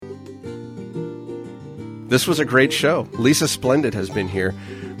This was a great show. Lisa Splendid has been here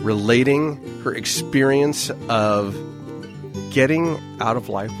relating her experience of getting out of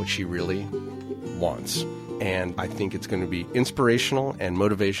life what she really wants. And I think it's going to be inspirational and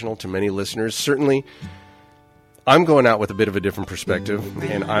motivational to many listeners. Certainly, I'm going out with a bit of a different perspective,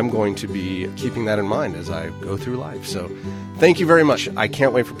 and I'm going to be keeping that in mind as I go through life. So thank you very much. I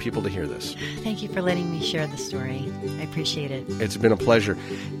can't wait for people to hear this. Thank you for letting me share the story. I appreciate it. It's been a pleasure.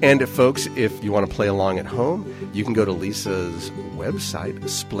 And folks, if you want to play along at home, you can go to Lisa's website,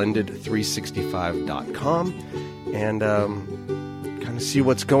 splendid365.com, and kind of see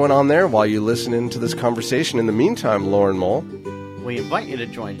what's going on there while you listen into this conversation. In the meantime, Lauren Mole, we invite you to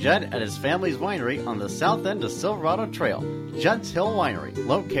join Judd at his family's winery on the south end of Silverado Trail, Judd's Hill Winery,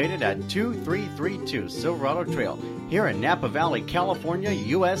 located at 2332 Silverado Trail, here in Napa Valley, California,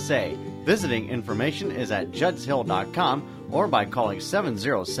 USA. Visiting information is at juddshill.com or by calling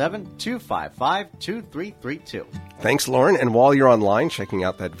 707-255-2332. Thanks, Lauren. And while you're online checking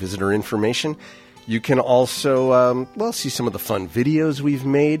out that visitor information, you can also, see some of the fun videos we've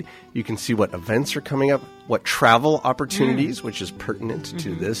made. You can see what events are coming up, what travel opportunities, which is pertinent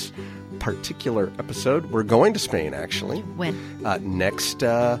to this particular episode. We're going to Spain, actually. When?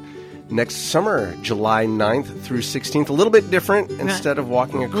 Next summer, July 9th through 16th. A little bit different. Instead of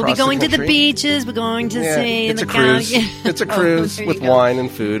walking across the country. We'll be going to the beaches. We're going to see it's a cruise. It's a cruise with wine and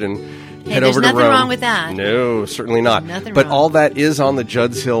food and head over to Rome. There's nothing wrong with that. No, certainly not. Nothing but wrong. all that is on the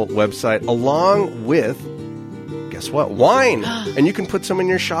Judd's Hill website, along with, guess what, wine. And you can put some in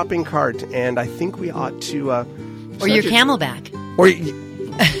your shopping cart. And I think we ought to... or your Camelback.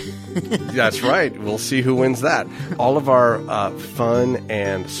 That's right. We'll see who wins that. All of our fun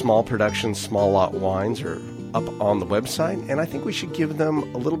and small production, small lot wines are up on the website, and I think we should give them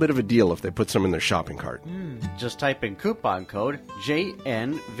a little bit of a deal if they put some in their shopping cart. Just type in coupon code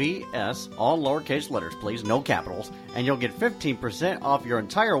JNVS, all lowercase letters, please, no capitals, and you'll get 15% off your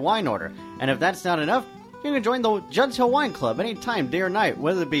entire wine order. And if that's not enough, you can join the Judd's Hill Wine Club anytime, day or night,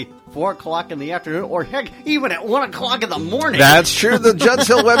 whether it be 4 o'clock in the afternoon or, heck, even at 1 o'clock in the morning. That's true. The Judd's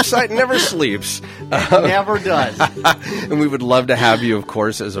Hill website never sleeps. It never does. And we would love to have you, of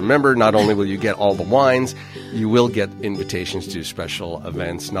course, as a member. Not only will you get all the wines, you will get invitations to special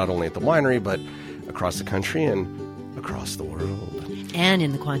events, not only at the winery, but across the country and across the world. And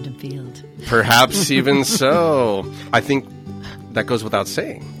in the quantum field. Perhaps even so. I think that goes without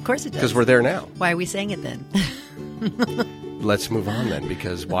saying. Of course it does. Because we're there now. Why are we saying it then? Let's move on then,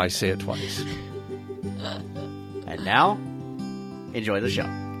 because why say it twice? And now, enjoy the show.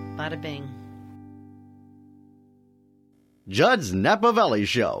 Bada bing. Judd's Napa Valley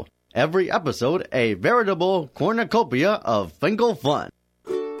Show. Every episode, a veritable cornucopia of Finkel fun.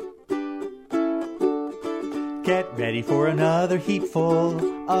 Get ready for another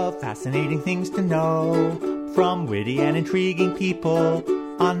heapful of fascinating things to know from witty and intriguing people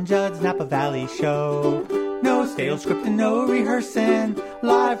on Judd's Napa Valley Show. No stale script and no rehearsing,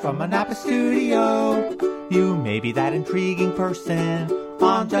 live from a Napa studio. You may be that intriguing person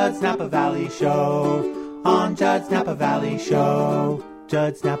on Judd's Napa Valley Show. On Judd's Napa Valley Show.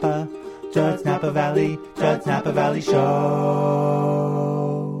 Judd's Napa Valley, Judd's Napa Valley Show.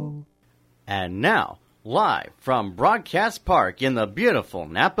 And now, live from Broadcast Park in the beautiful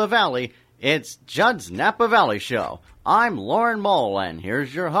Napa Valley, it's Judd's Napa Valley Show. I'm Lauren Mole, and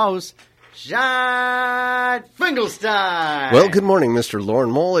here's your host, Judd Finkelstein. Well, good morning, Mr.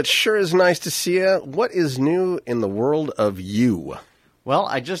 Lauren Mole. It sure is nice to see you. What is new in the world of you? Well,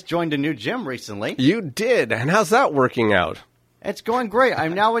 I just joined a new gym recently. You did, and how's that working out? It's going great.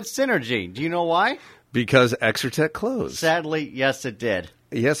 I'm now at Synergy. Do you know why? Because Exertech closed. Sadly, yes, it did.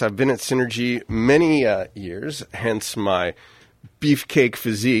 Yes, I've been at Synergy many years, hence my beefcake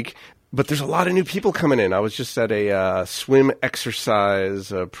physique. But there's a lot of new people coming in. I was just at a swim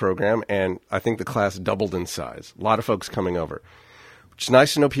exercise program, and I think the class doubled in size. A lot of folks coming over. Which is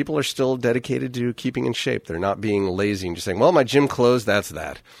nice to know people are still dedicated to keeping in shape. They're not being lazy and just saying, well, my gym closed, that's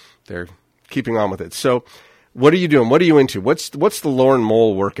that. They're keeping on with it. So what are you doing? What are you into? What's the Lauren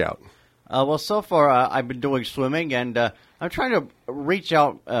Mole workout? Well, so far I've been doing swimming, and I'm trying to reach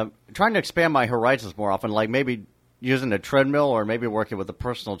out, trying to expand my horizons more often, like maybe using a treadmill or maybe working with a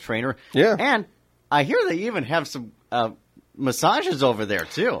personal trainer. Yeah. And I hear they even have some massages over there,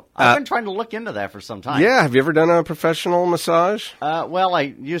 too. I've been trying to look into that for some time. Yeah. Have you ever done a professional massage? Well, I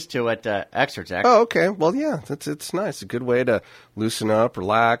used to at Exertech. Oh, okay. Well, yeah, it's nice. A good way to loosen up,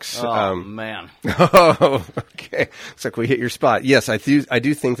 relax. Oh, man. Oh, okay. Looks like we hit your spot. Yes, I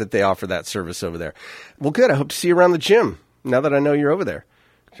do think that they offer that service over there. Well, good. I hope to see you around the gym now that I know you're over there.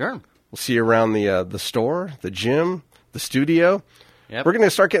 Sure. We'll see you around the store, the gym, the studio. Yep. We're going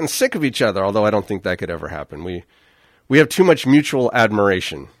to start getting sick of each other, although I don't think that could ever happen. We have too much mutual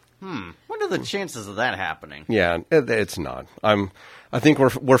admiration. What are the chances of that happening? Yeah, it's not. I think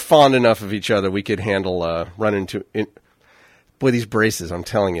we're fond enough of each other we could handle running into. Boy, these braces! I'm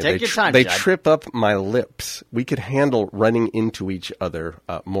telling you, Take your time, they Judd. trip up my lips. We could handle running into each other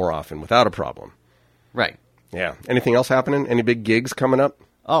more often without a problem. Right. Yeah. Anything else happening? Any big gigs coming up?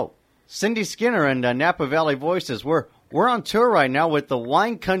 Oh, Cindy Skinner and Napa Valley Voices. We're on tour right now with the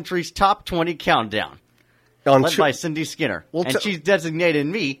Wine Country's Top 20 Countdown, led by Cindy Skinner, Well, and she's designated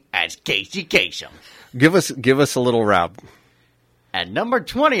me as Casey Kasem. Give us a little rap. At number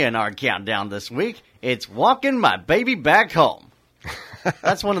 20 in our countdown this week, it's Walking My Baby Back Home.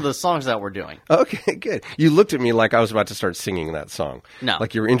 That's one of the songs that we're doing. Okay, good. You looked at me like I was about to start singing that song. No.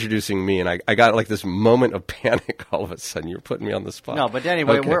 Like you were introducing me, and I got like this moment of panic all of a sudden. You were putting me on the spot. No, but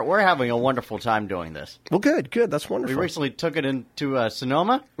anyway, Okay. we're having a wonderful time doing this. Well, good. That's We wonderful. recently took it into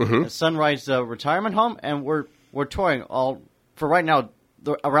Sonoma, Mm-hmm. a Sunrise Retirement Home, and we're touring all for right now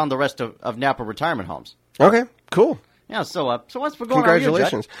around the rest of Napa retirement homes. Okay, cool. Yeah, so what's been going on with you,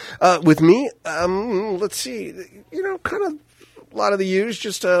 Congratulations. With me, let's see, kind of a lot of the use,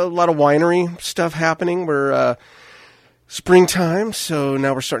 just a lot of winery stuff happening. We're springtime, so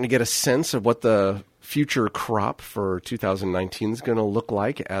now we're starting to get a sense of what the future crop for 2019 is going to look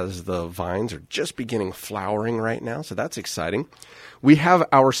like as the vines are just beginning flowering right now, so that's exciting. We have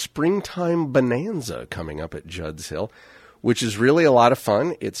our springtime bonanza coming up at Judd's Hill, which is really a lot of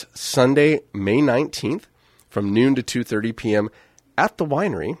fun. It's Sunday, May 19th from noon to 2:30 p.m. at the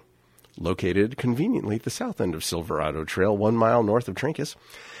winery, located conveniently at the south end of Silverado Trail, 1 mile north of Trincas.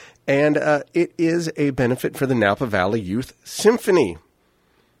 And it is a benefit for the Napa Valley Youth Symphony.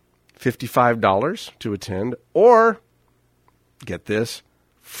 $55 to attend, or, get this,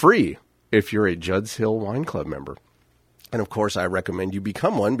 free if you're a Judd's Hill Wine Club member. And, of course, I recommend you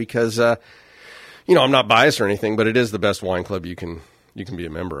become one because, I'm not biased or anything, but it is the best wine club you can be a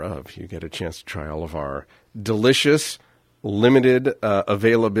member of. You get a chance to try all of our delicious, limited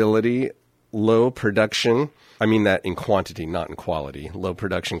availability, low production, I mean that in quantity, not in quality, low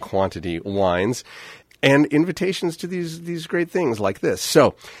production quantity wines, and invitations to these great things like this.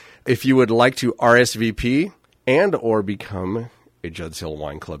 So if you would like to RSVP and or become a Judd's Hill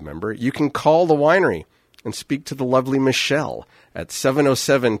Wine Club member, you can call the winery and speak to the lovely Michelle at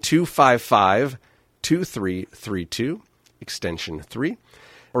 707-255-2332, extension 3.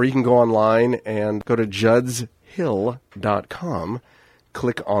 Or you can go online and go to juddshill.com,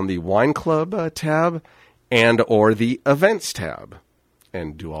 click on the Wine Club tab and or the Events tab,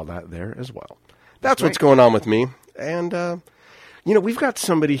 and do all that there as well. That's what's going on with me. And, we've got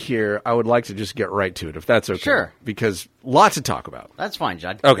somebody here. I would like to just get right to it, if that's okay. Sure. Because lots to talk about. That's fine,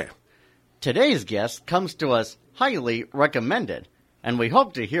 Judd. Okay. Today's guest comes to us highly recommended, and we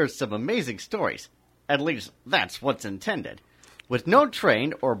hope to hear some amazing stories. At least that's what's intended. With no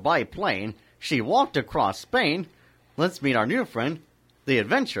train or by plane, she walked across Spain. Let's meet our new friend, the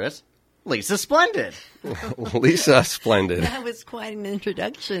adventurous Lisa Splendid. Lisa Splendid. That was quite an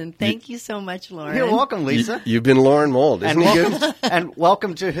introduction. Thank you so much, Lauren. You're welcome, Lisa. You've been Lauren Mold, isn't he good? And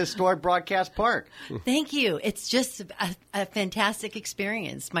welcome to Historic Broadcast Park. Thank you. It's just a fantastic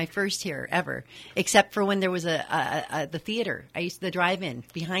experience. My first here ever, except for when there was the theater. I used to the drive-in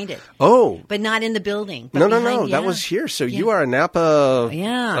behind it. Oh. But not in the building. But No. behind, That yeah. was here. So Yeah. you are a Napa.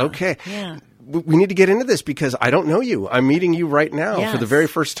 Yeah. Okay. Yeah. We need to get into this because I don't know you. I'm meeting you right now for the Yes. very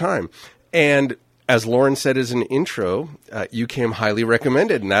first time. And as Lauren said as an intro, you came highly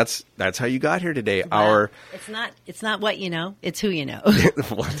recommended, and that's how you got here today. Well, it's not what you know, it's who you know.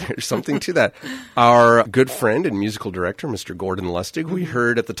 Well, there's something to that. Our good friend and musical director, Mr. Gordon Lustig, who we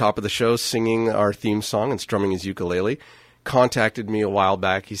heard at the top of the show singing our theme song and strumming his ukulele, contacted me a while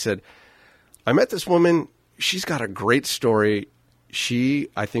back. He said, I met this woman. She's got a great story. She,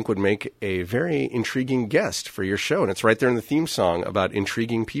 I think, would make a very intriguing guest for your show. And it's right there in the theme song about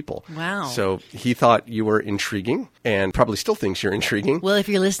intriguing people. Wow. So he thought you were intriguing and probably still thinks you're intriguing. Well, if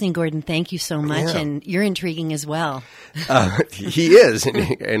you're listening, Gordon, thank you so much. Yeah. And you're intriguing as well. He is,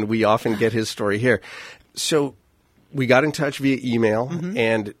 and we often get his story here. So we got in touch via email.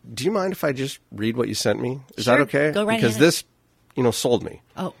 And do you mind if I just read what you sent me? Is Sure. that okay? Go right because ahead. this, sold me.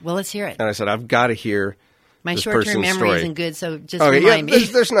 Oh, well, let's hear it. And I said, I've got to hear My this short-term person's memory story. isn't good, so just Okay, remind me.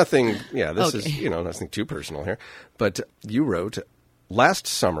 There's nothing. Yeah, this Okay. is nothing too personal here. But you wrote, last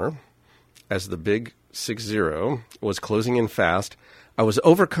summer, as the big 6-0 was closing in fast, I was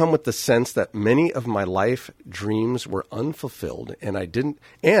overcome with the sense that many of my life dreams were unfulfilled, and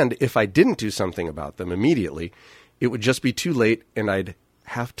if I didn't do something about them immediately, it would just be too late, and I'd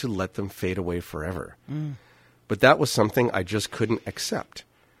have to let them fade away forever. but that was something I just couldn't accept.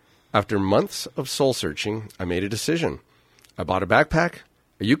 After months of soul-searching, I made a decision. I bought a backpack,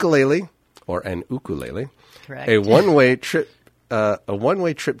 a ukulele, or an ukulele, Correct. a one-way trip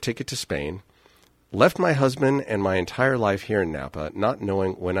ticket to Spain, left my husband and my entire life here in Napa, not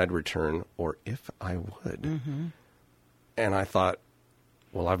knowing when I'd return or if I would. Mm-hmm. And I thought,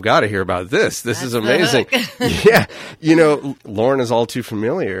 well, I've got to hear about this. This is amazing. Yeah. You know, Lauren is all too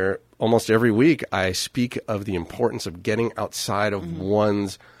familiar. Almost every week I speak of the importance of getting outside of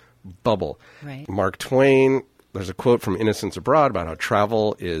one's bubble. Right. Mark Twain, there's a quote from Innocents Abroad about how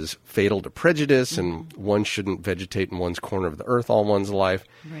travel is fatal to prejudice and one shouldn't vegetate in one's corner of the earth all one's life.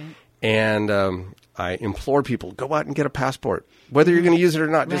 Right. And I implore people, go out and get a passport. Whether you're going to use it or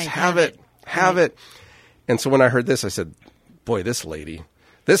not, just Right, have it. Have it. And so when I heard this, I said, boy, this lady,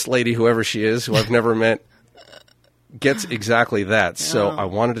 whoever she is, who I've never met, gets exactly that. So I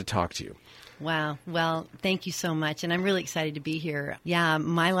wanted to talk to you. Wow. Well, thank you so much. And I'm really excited to be here. Yeah,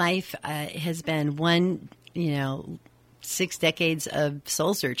 my life has been 6 decades of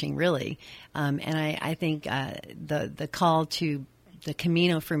soul searching, really. And I think the call to the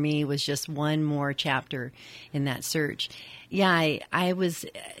Camino for me was just one more chapter in that search. Yeah, I was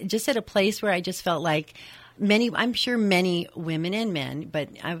just at a place where I just felt like I'm sure many women and men, but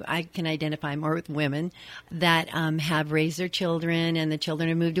I can identify more with women that have raised their children, and the children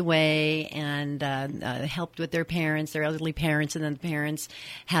have moved away and helped with their parents, their elderly parents, and then the parents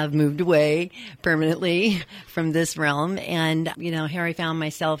have moved away permanently from this realm. And, here I found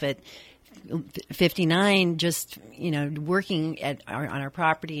myself at 59, just, working on our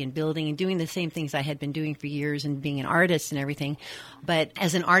property and building and doing the same things I had been doing for years and being an artist and everything. But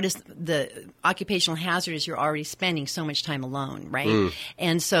as an artist, the occupational hazard is you're already spending so much time alone, right?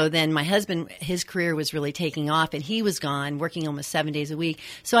 And so then my husband, his career was really taking off and he was gone, working almost 7 days a week.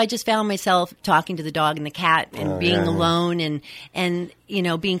 So I just found myself talking to the dog and the cat and being alone and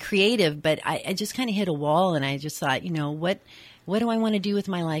being creative. But I just kind of hit a wall and I just thought, what do I want to do with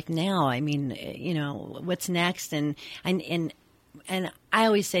my life now? I mean, what's next? And I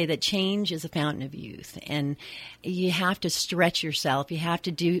always say that change is a fountain of youth, and you have to stretch yourself. You have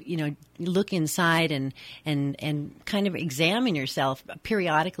to look inside and kind of examine yourself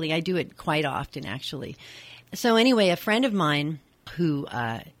periodically. I do it quite often, actually. So anyway, a friend of mine who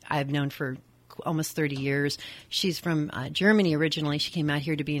I've known for almost 30 years. She's from Germany originally. She came out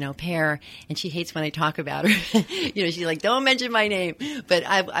here to be an au pair, and she hates when I talk about her. She's like, don't mention my name. But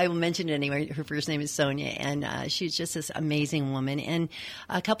I will mention it anyway. Her first name is Sonia, and she's just this amazing woman. And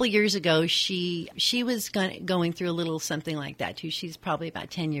a couple of years ago, she was going through a little something like that, too. She's probably about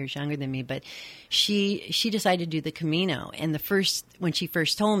 10 years younger than me, but she decided to do the Camino. And when she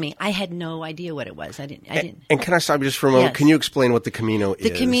first told me, I had no idea what it was. I didn't. And can I stop you just for a moment? Yes. Can you explain what the Camino is?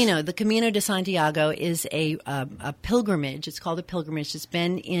 The Camino de Santiago is a pilgrimage. It's called a pilgrimage. It's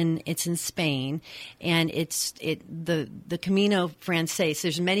in Spain, and the Camino Frances.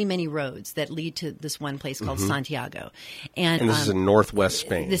 There's many roads that lead to this one place called Santiago, and this is in northwest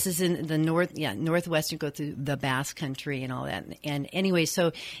Spain. This is in the northwest. You go through the Basque Country and all that. And anyway,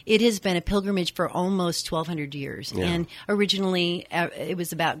 so it has been a pilgrimage for almost 1,200 years. Yeah. And originally, it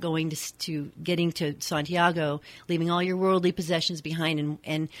was about going to getting to Santiago, leaving all your worldly possessions behind,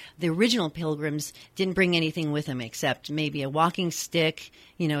 and the original pilgrims didn't bring anything with them except maybe a walking stick,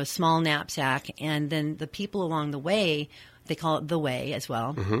 a small knapsack, and then the people along the way, they call it the way as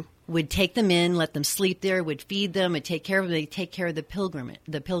well, would take them in, let them sleep there, would feed them, would take care of them. They'd take care of the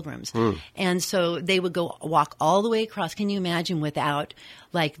pilgrims. And so they would walk all the way across. Can you imagine without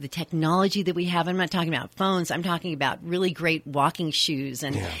like the technology that we have? I'm not talking about phones. I'm talking about really great walking shoes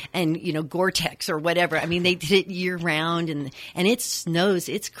and Gore-Tex or whatever. I mean, they did it year round, and it snows.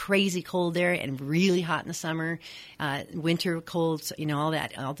 It's crazy cold there and really hot in the summer, winter cold, all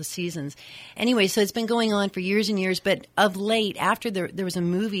that, all the seasons. Anyway, so it's been going on for years and years. But of late, after there was a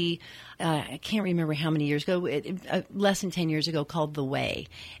movie, I can't remember how many years ago, less than 10 years ago, called The Way.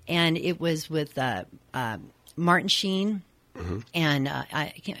 And it was with Martin Sheen. And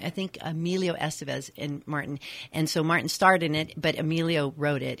I think Emilio Estevez and Martin. And so Martin starred in it, but Emilio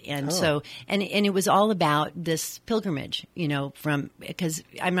wrote it. And so it was all about this pilgrimage, because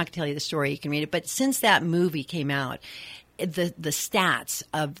I'm not going to tell you the story. You can read it. But since that movie came out, the stats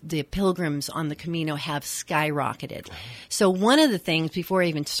of the pilgrims on the Camino have skyrocketed. So one of the things, before I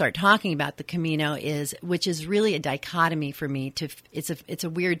even start talking about the Camino, which is really a dichotomy for me, it's a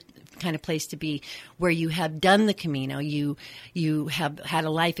weird kind of place to be, where you have done the Camino, you have had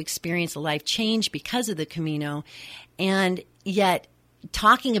a life experience, a life change because of the Camino, and yet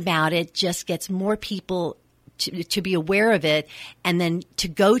talking about it just gets more people to be aware of it and then to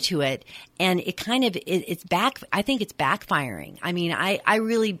go to it. And it kind of, it's back, I think it's backfiring. I mean, I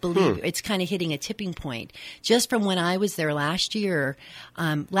really believe it's kind of hitting a tipping point. Just from when I was there last year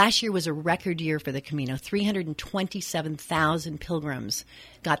was a record year for the Camino. 327,000 pilgrims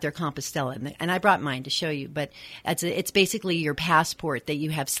got their Compostela. And I brought mine to show you, but it's basically your passport that you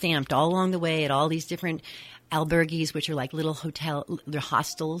have stamped all along the way at all these different albergues, which are like little they're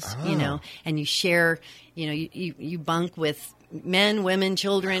hostels, and you share, you bunk with men, women,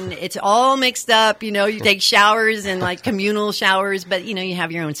 children. It's all mixed up, you take showers and like communal showers, but you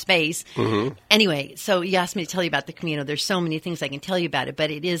have your own space. Mm-hmm. Anyway, so you asked me to tell you about the Camino. There's so many things I can tell you about it, but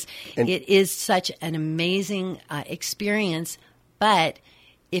it is such an amazing experience. But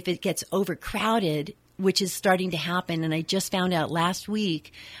if it gets overcrowded, which is starting to happen, and I just found out last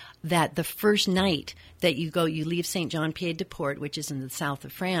week that the first night that you leave Saint-Jean-Pied-de-Port, which is in the south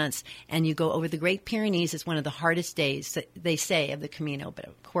of France, and you go over the Great Pyrenees. It's one of the hardest days, that they say, of the Camino. But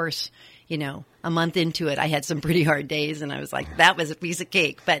of course, a month into it, I had some pretty hard days, and I was like, that was a piece of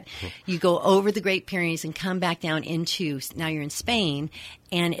cake. But you go over the Great Pyrenees and come back down now you're in Spain,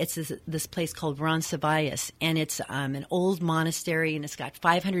 and it's this place called Roncesvalles, and it's an old monastery, and it's got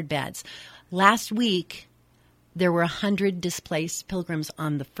 500 beds. Last week, there were 100 displaced pilgrims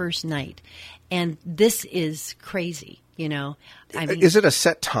on the first night. And this is crazy, I mean, is it a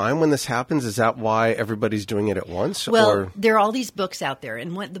set time when this happens? Is that why everybody's doing it at once? Well, there are all these books out there.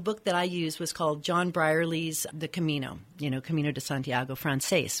 And the book that I used was called John Brierley's The Camino, Camino de Santiago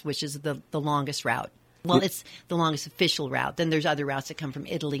Francés, which is the longest route. Well, it's the longest official route. Then there's other routes that come from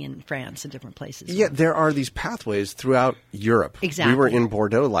Italy and France and different places. Yeah, there are these pathways throughout Europe. Exactly. We were in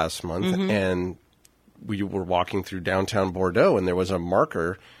Bordeaux last month, and we were walking through downtown Bordeaux, and there was a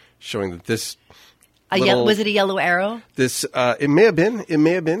marker showing that this was it a yellow arrow? This it may have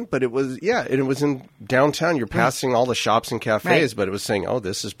been, but it was it was in downtown. You're passing all the shops and cafes, but it was saying,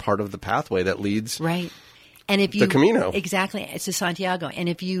 this is part of the pathway that leads And if you the Camino. Exactly, it's to Santiago. And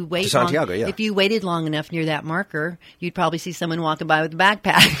if you if you waited long enough near that marker, you'd probably see someone walking by with a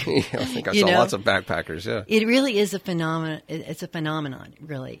backpack. I think I saw lots of backpackers. Yeah, it really is a phenomenon. It's a phenomenon,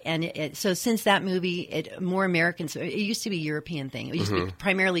 really. And so since that movie, more Americans. It used to be a European thing. It used to be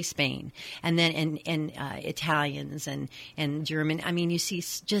primarily Spain, and then and Italians and German. I mean, you see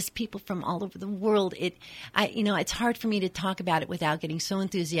just people from all over the world. It's hard for me to talk about it without getting so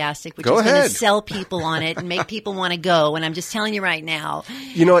enthusiastic, which is going to sell people on it and make people want to go. And I'm just telling you right now.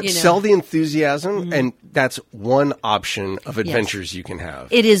 You know what? Sell the enthusiasm, and that's one option of adventures you can have.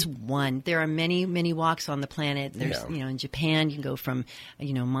 It is one. There are many, many walks on the planet. There's, in Japan, you can go from,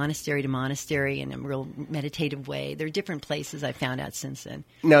 monastery to monastery in a real meditative way. There are different places I found out since then.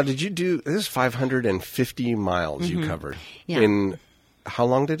 Now, did you do, this is 550 miles you covered. Yeah. In, how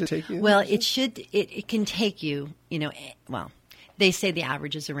long did it take you? Well, it can take you, they say the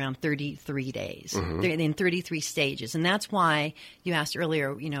average is around 33 days. They're in 33 stages. And that's why you asked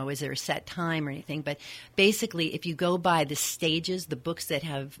earlier, is there a set time or anything? But basically, if you go by the stages, the books that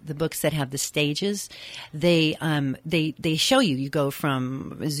have the stages, they show you go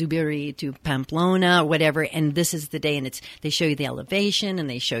from Zubiri to Pamplona or whatever, and this is the day, and they show you the elevation, and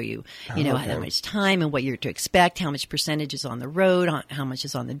they show you, how much time and what you're to expect, how much percentage is on the road, how much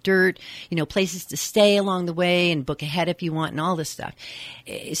is on the dirt, places to stay along the way, and book ahead if you want, and all this stuff.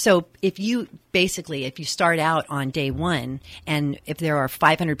 So if you start out on day one, and if there are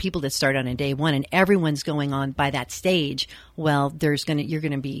 500 people that start on day one, and everyone's going on by that stage, well, you're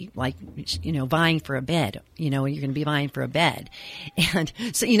going to be like, vying for a bed. You're going to be vying for a bed. And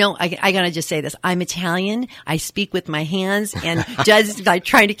so, I got to just say this. I'm Italian. I speak with my hands, and Judd's like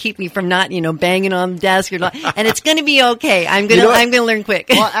trying to keep me from not, banging on the desk and it's going to be okay. I'm going to learn quick.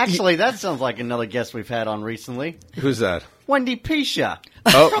 Well, actually, that sounds like another guest we've had on recently. Who's that? Wendy Pisha.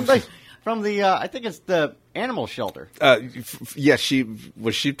 Oh. From the I think it's the animal shelter. Yeah, she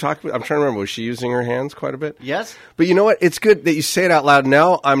talking. I'm trying to remember. Was she using her hands quite a bit? Yes. But you know what? It's good that you say it out loud.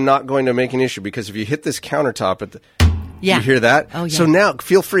 Now I'm not going to make an issue, because if you hit this countertop you hear that? Oh, yeah. So now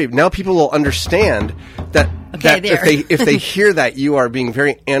feel free. Now people will understand that. Okay, if they hear that, you are being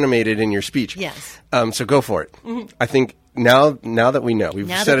very animated in your speech. Yes. So go for it. Mm-hmm. I think now that we know, we've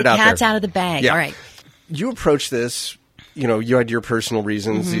set it out there. Now the cat's out of the bag. Yeah. All right. You approach this. You had your personal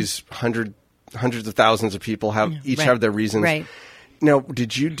reasons. These hundreds of thousands of people have their reasons. Right. Now,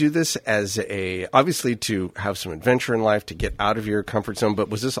 did you do this as obviously to have some adventure in life, to get out of your comfort zone, but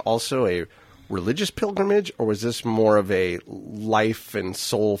was this also a religious pilgrimage, or was this more of a life and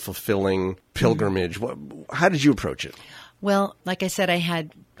soul fulfilling pilgrimage? How did you approach it? Well, like I said, I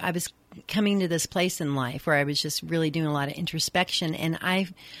had was coming to this place in life where I was just really doing a lot of introspection, and I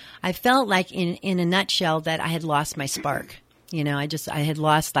felt like in a nutshell that I had lost my spark. You know, I had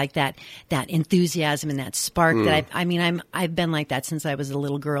lost like that enthusiasm and that spark that I've been like that since I was a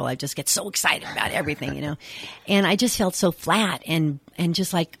little girl. I just get so excited about everything, you know, and I just felt so flat and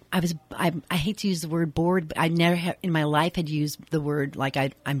just like I hate to use the word bored, but I never in my life had used the word like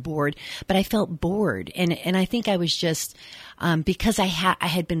I'm bored, but I felt bored. And I think I was just, because I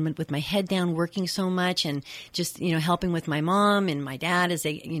had been with my head down working so much and just, you know, helping with my mom and my dad as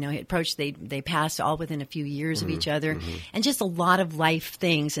they, you know, approached, they passed all within a few years of each other and just a lot of life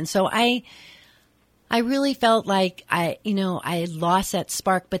things. And so I really felt like I had lost that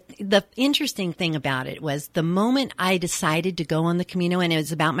spark. But the interesting thing about it was the moment I decided to go on the Camino, and it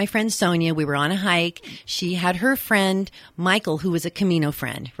was about my friend Sonia. We were on a hike. She had her friend Michael, who was a Camino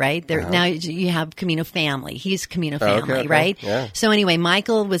friend, right? Now you have Camino family. He's Camino family, okay. right? Yeah. So anyway,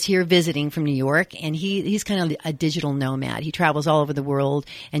 Michael was here visiting from New York, and he's kind of a digital nomad. He travels all over the world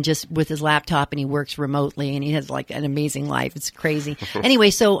and just with his laptop, and he works remotely, and he has like an amazing life. It's crazy. Anyway,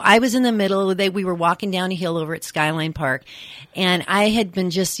 so I was in the middle. We were walking down a hill over at Skyline Park, and I had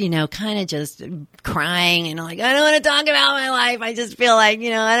been just, you know, kind of just crying and like, I don't want to talk about my life. I just feel like, you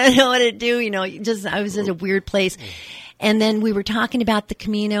know, I don't know what to do. You know, I was in a weird place. And then we were talking about the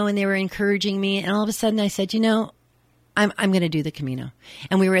Camino, and they were encouraging me. And all of a sudden I said, you know, I'm going to do the Camino.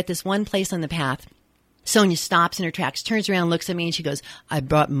 And we were at this one place on the path. Sonia stops in her tracks, turns around, looks at me, and she goes, I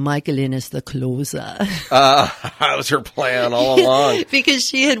brought Michael in as the closer. That was her plan all along. Because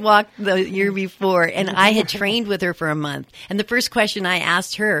she had walked the year before, and I had trained with her for a month. And the first question I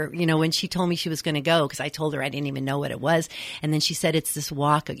asked her, you know, when she told me she was going to go, because I told her I didn't even know what it was. And then she said, it's this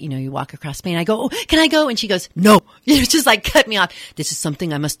walk, you know, you walk across Spain. I go, oh, can I go? And she goes, no. You know, just like cut me off. This is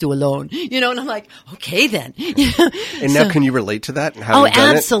something I must do alone. You know, and I'm like, okay then. You know? And now can you relate to that? And how you've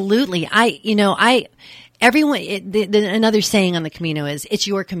done absolutely. Everyone, another saying on the Camino is, it's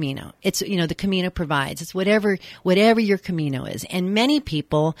your Camino. It's, you know, the Camino provides. It's whatever your Camino is. And many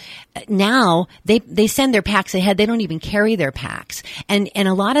people now, they send their packs ahead. They don't even carry their packs. And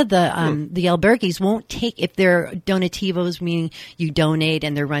a lot of the albergues won't take, if they're donativos, meaning you donate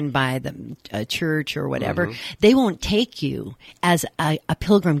and they're run by the church or whatever, they won't take you as a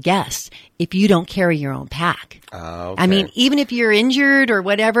pilgrim guest if you don't carry your own pack. Okay. I mean, even if you're injured or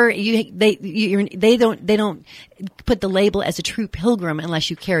whatever, they don't put the label as a true pilgrim unless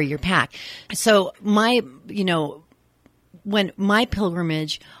you carry your pack. So when my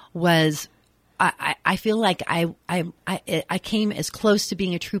pilgrimage was, I feel like I came as close to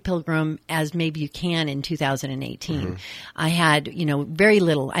being a true pilgrim as maybe you can in 2018. I had, very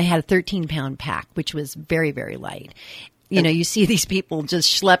little. I had a 13-pound pack, which was very, very light. You know, you see these people just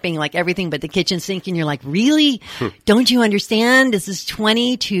schlepping like everything but the kitchen sink, and you're like, really? Don't you understand? This is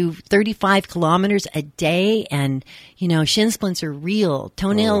 20 to 35 kilometers a day, and, shin splints are real.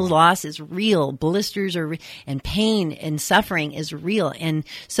 Toenail loss is real. Blisters are and pain and suffering is real. And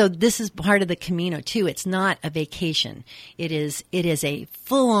so this is part of the Camino, too. It's not a vacation. It is a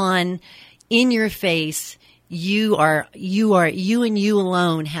full-on, in-your-face, you and you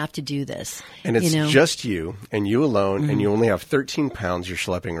alone have to do this. And it's just you and you alone, and you only have 13 pounds you're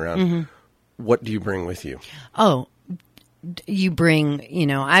schlepping around. What do you bring with you? Oh, you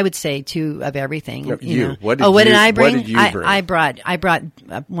bring, I would say two of everything. No, you. What did I bring? What did you bring? I brought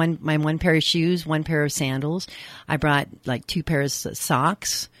my one pair of shoes, one pair of sandals. I brought like two pairs of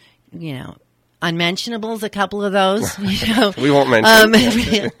socks, unmentionables, a couple of those. We won't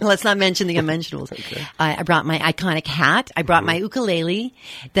mention. Let's not mention the unmentionables. Okay. I brought my iconic hat. I brought my ukulele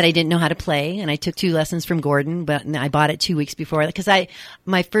that I didn't know how to play, and I took 2 lessons from Gordon, but I bought it 2 weeks before because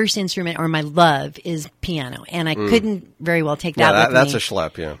my first instrument or my love is piano, and I couldn't very well take that with me. That's a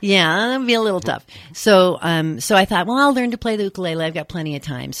schlep, yeah. Yeah, that'd be a little tough. So I thought, well, I'll learn to play the ukulele. I've got plenty of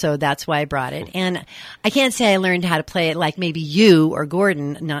time, so that's why I brought it. And I can't say I learned how to play it like maybe you or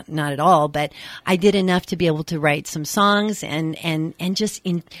Gordon, not at all, but I did enough to be able to write some songs and just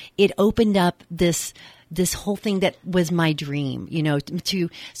it opened up this whole thing that was my dream,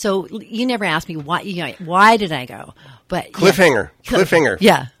 so you never asked me why did I go, but cliffhanger.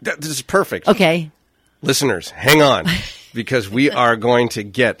 Yeah. This is perfect. Okay. Listeners, hang on because we are going to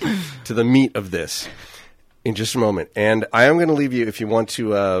get to the meat of this in just a moment. And I am going to leave you if you want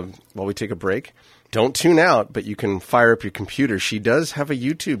to, while we take a break. Don't tune out, but you can fire up your computer. She does have a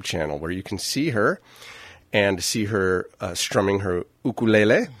YouTube channel where you can see her and see her strumming her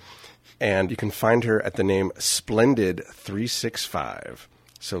ukulele. And you can find her at the name Splendid365.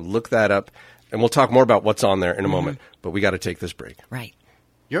 So look that up. And we'll talk more about what's on there in a moment. But we got to take this break. Right.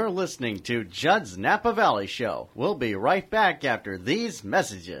 You're listening to Judd's Napa Valley Show. We'll be right back after these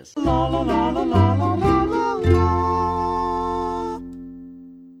messages.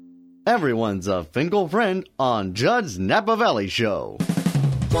 Everyone's a Finkel friend on Judd's Napa Valley Show.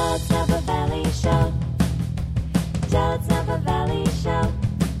 Judd's Napa Valley Show. Judd's Napa Valley Show.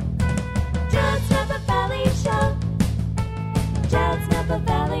 Judd's Napa Valley Show. Judd's Napa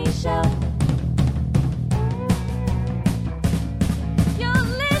Valley Show. You're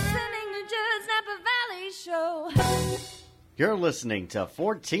listening to Judd's Napa Valley Show. You're listening to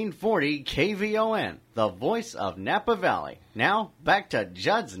 1440 KVON, the voice of Napa Valley. Now, back to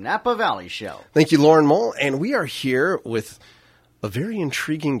Judd's Napa Valley Show. Thank you, Lauren Mole. And we are here with a very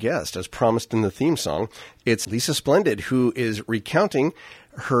intriguing guest, as promised in the theme song. It's Lisa Splendid, who is recounting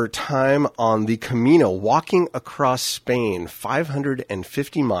her time on the Camino, walking across Spain,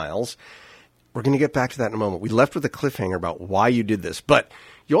 550 miles. We're going to get back to that in a moment. We left with a cliffhanger about why you did this, but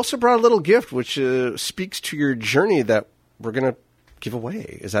you also brought a little gift which speaks to your journey that we're going to give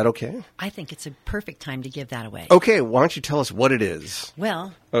away. Is that okay? I think it's a perfect time to give that away. Okay, why don't you tell us what it is?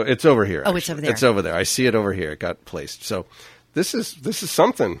 Well, Oh, it's over here. Oh, it's over there. It's over there. I see it over here. It got placed. So this is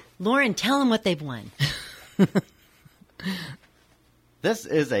something. Lauren, tell them what they've won. This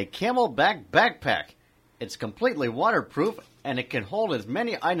is a Camelback backpack. It's completely waterproof, and it can hold as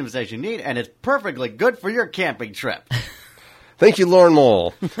many items as you need, and it's perfectly good for your camping trip. Thank you, Lauren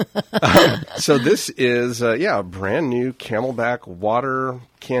Mole. So this is, a brand new Camelback water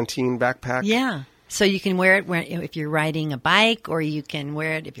canteen backpack. Yeah. So you can wear it if you're riding a bike, or you can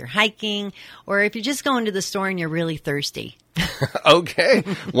wear it if you're hiking, or if you're just going to the store and you're really thirsty. Okay,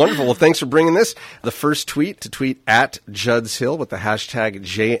 wonderful. Well, thanks for bringing this. The first tweet to tweet at Judd's Hill with the hashtag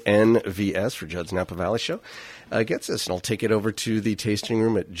JNVS for Judd's Napa Valley Show gets us. And I'll take it over to the tasting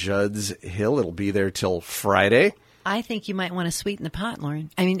room at Judd's Hill. It'll be there till Friday. I think you might want to sweeten the pot, Lauren.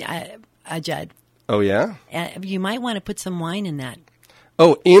 I mean, Judd. Oh, yeah? You might want to put some wine in that.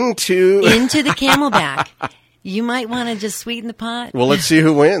 Oh, into the Camelback. You might want to just sweeten the pot. Well, let's see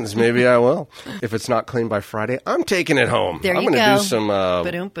who wins. Maybe I will. If it's not clean by Friday, I'm taking it home. There I'm you going to go. do some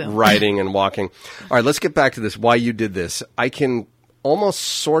Ba-dum-boom. riding and walking. All right, let's get back to this, why you did this. I can almost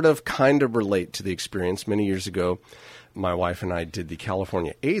sort of kind of relate to the experience. Many years ago, my wife and I did the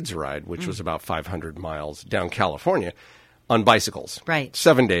California AIDS ride, which was about 500 miles down California on bicycles. Right.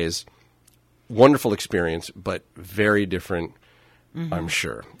 7 days. Wonderful experience, but very different, I'm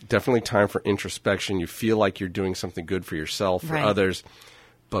sure. Definitely time for introspection. You feel like you're doing something good for yourself, for Right. others.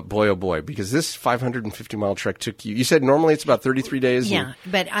 But boy, oh boy, because this 550-mile trek took you said normally it's about 33 days? Yeah,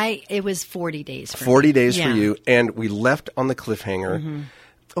 but it was 40 days for 40 me. days Yeah. for you, and we left on the cliffhanger.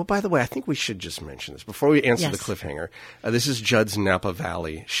 Oh, by the way, I think we should just mention this before we answer Yes. the cliffhanger. This is Judd's Napa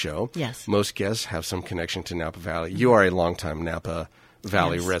Valley Show. Yes. Most guests have some connection to Napa Valley. You are a longtime Napa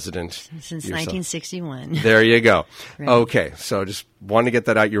Valley Yes. resident. Since yourself. 1961. There you go. Right. Okay, so just wanted to get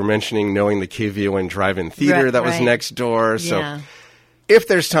that out. You were mentioning knowing the KVON drive-in theater Right, that was right. next door. So Yeah. if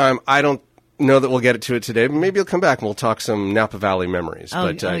there's time, I don't know that we'll get to it today, but maybe you'll come back and we'll talk some Napa Valley memories. Oh,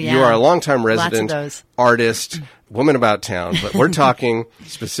 But oh, you yeah. are a longtime Lots of resident, those. artist, woman about town, but we're talking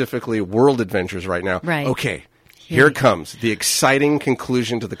specifically world adventures right now. Right. Okay, here it comes. The exciting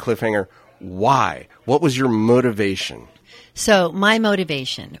conclusion to the cliffhanger. Why? What was your motivation? So my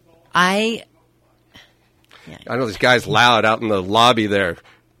motivation, I know this guy's loud out in the lobby there.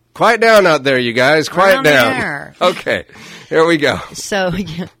 Quiet down out there, you guys. Quiet Down down. there. Okay, here we go. so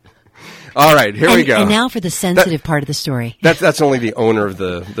All right, here we go. And now for the sensitive part of the story. That's only the owner of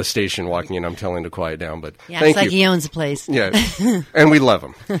the station walking in. I'm telling to quiet down, but Yeah, thank it's like you. he owns the place. Yeah, and we love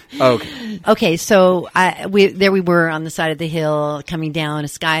him. Okay, Okay, so there we were on the side of the hill coming down a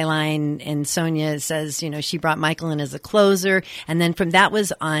skyline, and Sonia says, she brought Michael in as a closer, and then that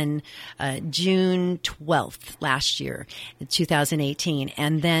was on June 12th last year, 2018,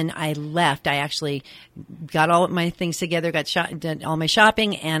 and then I left. I actually got all of my things together, did all my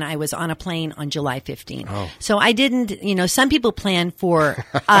shopping, and I was on a plane on July 15th. So I didn't, some people plan for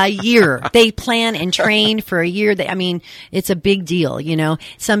a year. They plan and train for a year. It's a big deal,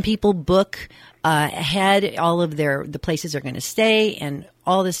 Some people book ahead all of the places they're going to stay and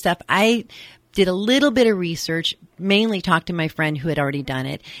all this stuff. I did a little bit of research, mainly talked to my friend who had already done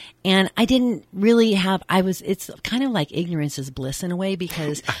it. And I didn't really it's kind of like ignorance is bliss in a way,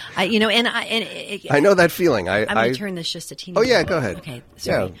 because I know that feeling. I'm going to turn this just a teeny Oh, bit. yeah, go ahead. Okay,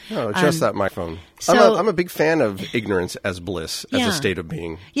 sorry. Yeah, no, adjust that microphone. so- I'm a big fan of ignorance as bliss, as Yeah. a state of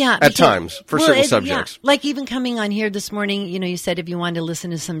being. Yeah, At times, for certain subjects. Yeah. Like even coming on here this morning, you said if you wanted to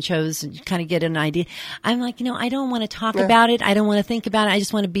listen to some shows and kind of get an idea. I'm like, I don't want to talk about it. I don't want to think about it. I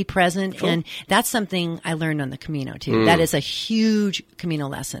just want to be present. And that's something I learned on the Camino. Camino too. That is a huge Camino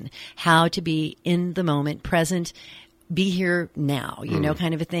lesson. How to be in the moment, present, be here now, you know,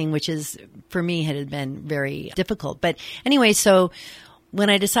 kind of a thing, which is, for me, had been very difficult. But anyway, so when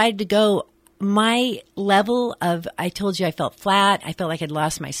I decided to go, my level of, I told you I felt flat. I felt like I'd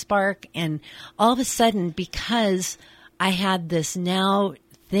lost my spark. And all of a sudden, because I had this now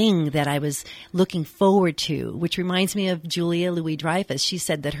thing that I was looking forward to, which reminds me of Julia Louis-Dreyfus. She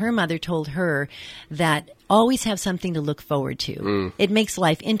said that her mother told her that always have something to look forward to. It makes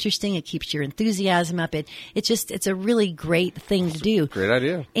life interesting. It keeps your enthusiasm up. It's a really great thing to do. Great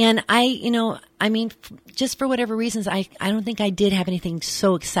idea. And just for whatever reasons, I don't think I did have anything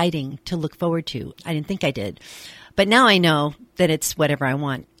so exciting to look forward to. I didn't think I did. But now I know that it's whatever I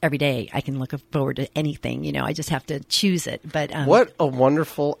want every day. I can look forward to anything. You know, I just have to choose it. But what a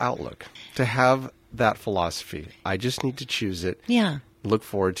wonderful outlook to have that philosophy. I just need to choose it. Yeah. Look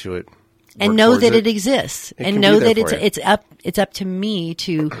forward to it. And work know towards that it exists, It and can know be there that for you. it's up to me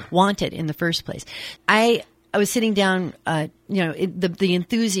to want it in the first place. I was sitting down, the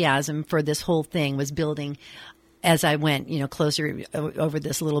enthusiasm for this whole thing was building as I went, closer over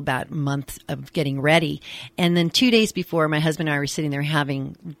this little about month of getting ready. And then 2 days before, my husband and I were sitting there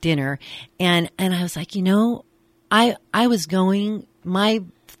having dinner, and I was like, I was going, my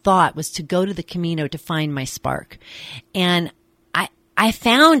thought was to go to the Camino to find my spark. And I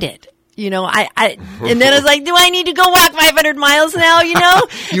found it. And then I was like, do I need to go walk 500 miles now, You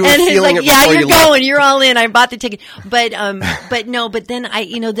were and he's feeling like, it yeah, before you're you going, left. you're all in. I bought the ticket. But then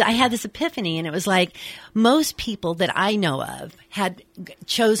I had this epiphany, and it was like, most people that I know of had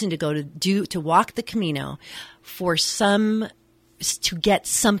chosen to go to walk the Camino to get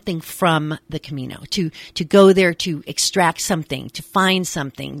something from the Camino, to go there to extract something, to find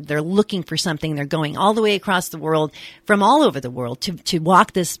something. They're looking for something. They're going all the way across the world, from all over the world, to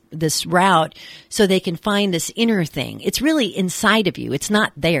walk this route so they can find this inner thing. It's really inside of you. It's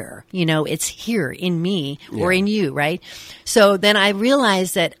not there. It's here in me or in you, right? So then I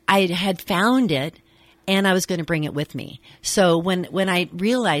realized that I had found it, and I was going to bring it with me. So when I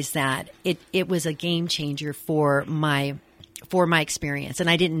realized that, it was a game changer for my experience, and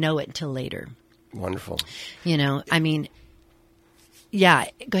I didn't know it until later. Wonderful. Yeah,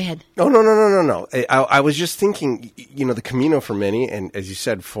 go ahead. Oh, no. I was just thinking, the Camino for many, and as you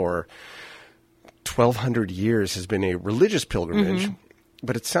said, for 1,200 years has been a religious pilgrimage,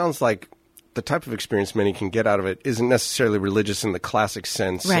 but it sounds like the type of experience many can get out of it isn't necessarily religious in the classic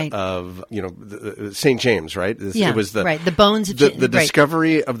sense Right. of, St. James, right? Yeah, it was the bones of the right.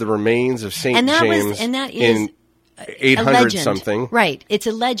 discovery of the remains of St. And that James that is in a 800 legend. something. Right. It's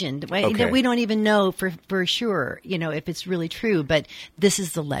a legend. Right? Okay. We don't even know for sure, if it's really true, but this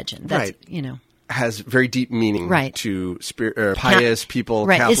is the legend. That's, Right. Has very deep meaning Right. to pious people,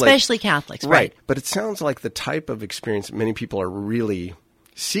 right, Catholic. especially Catholics. Right. But it sounds like the type of experience that many people are really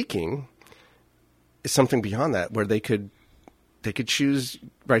seeking is something beyond that, where they could choose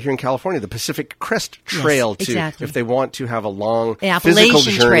right here in California the Pacific Crest Trail exactly. if they want to have a long The physical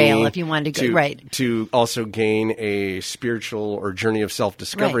Appalachian journey Trail, if you wanted to go right. to also gain a spiritual or journey of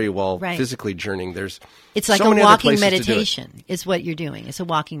self-discovery Right, while right. physically journeying. There's It's like so a many other walking places to do it, meditation is what you're doing. It's a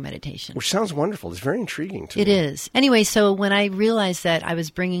walking meditation. which sounds wonderful. It's very intriguing to It me. is. Anyway, so when I realized that I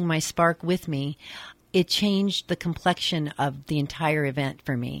was bringing my spark with me, it changed the complexion of the entire event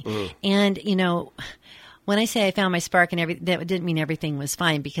for me. And, when I say I found my spark and that didn't mean everything was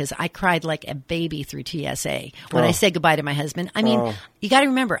fine, because I cried like a baby through TSA when I said goodbye to my husband. I mean, you got to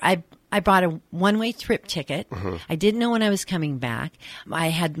remember, I bought a one-way trip ticket. I didn't know when I was coming back. I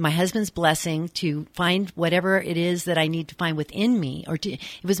had my husband's blessing to find whatever it is that I need to find within me, it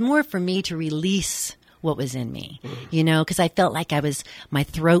was more for me to release what was in me, because I felt like my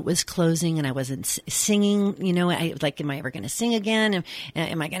throat was closing and I wasn't singing, am I ever going to sing again?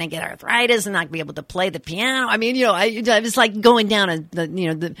 Am I going to get arthritis and not be able to play the piano? I mean, I was like going down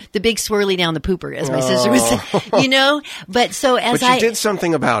the big swirly down the pooper, as my sister would say, but so as But you did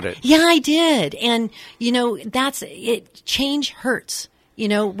something about it. Yeah, I did. And, that's it. Change hurts.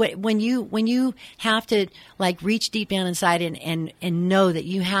 When you have to reach deep down inside and know that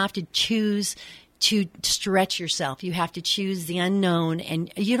you have to choose to stretch yourself. You have to choose the unknown,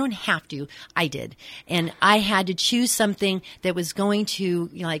 and you don't have to. I did. And I had to choose something that was going to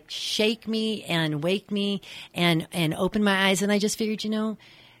shake me and wake me and open my eyes. And I just figured,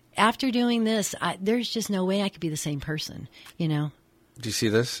 after doing this, there's just no way I could be the same person, Do you see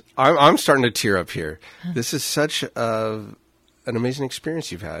this? I'm starting to tear up here. This is such a an amazing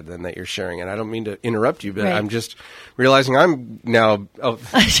experience you've had and that you're sharing. And I don't mean to interrupt you, but Right. I'm just realizing I'm now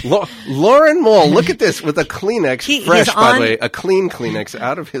Lauren Mole. Look at this with a Kleenex, He's fresh by on- the way, a clean Kleenex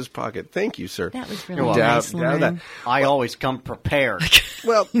out of his pocket. Thank you, sir. That was You're really welcome. nice, Dab Lauren. that. I always come prepared.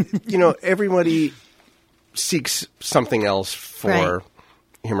 Well, everybody seeks something else for Right.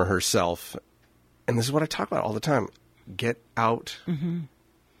 him or herself. And this is what I talk about all the time. Get out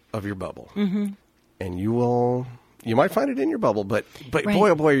of your bubble. And you might find it in your bubble, but Right.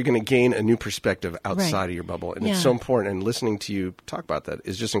 boy, oh boy, you're going to gain a new perspective outside Right. of your bubble. And Yeah. it's so important. And listening to you talk about that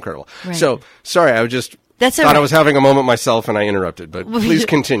is just incredible. Right. So, sorry, I just That's all thought I right. was having a moment myself and I interrupted, but please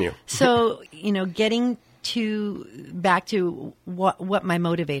continue. So, getting back to what my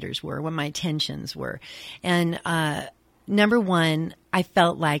motivators were, what my intentions were. And number one, I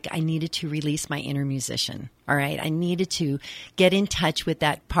felt like I needed to release my inner musician. All right. I needed to get in touch with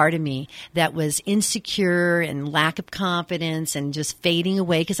that part of me that was insecure and lack of confidence and just fading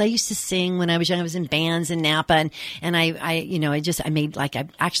away. Cause I used to sing when I was young. I was in bands in Napa and I made I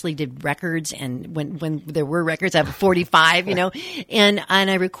actually did records, and when there were records, I have 45, and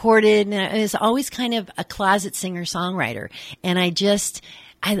I recorded, and I was always kind of a closet singer songwriter. And I just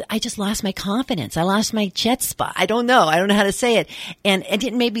lost my confidence. I lost my chutzpah. I don't know how to say it. And it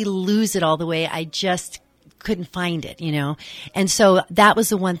didn't maybe lose it all the way. I just couldn't find it, And so that was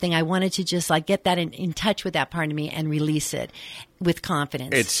the one thing I wanted to just get that in touch with that part of me and release it with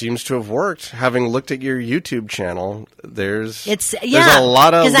confidence. It seems to have worked. Having looked at your YouTube channel, there's a yeah,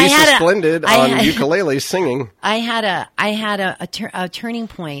 lot of 'cause I Lisa had Splendid on ukulele singing. I had a turning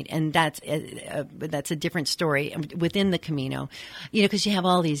point, and that's a different story within the Camino, because you have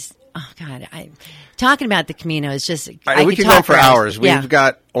all these. Oh God, talking about the Camino is just. We could go on for hours. We've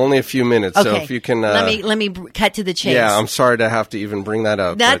got only a few minutes, so Okay. if you can. let me cut to the chase. Yeah, I'm sorry to have to even bring that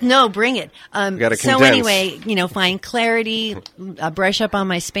up. but No, bring it. gotta So condense. anyway, find clarity, brush up on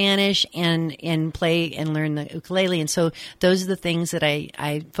my Spanish, and play and learn the ukulele. And so those are the things that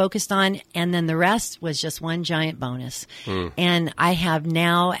I focused on, and then the rest was just one giant bonus. And I have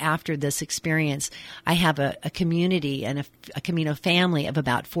now, after this experience, I have a community and a Camino family of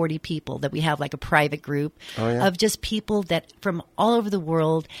about 40 people that we have like a private group of just people that from all over the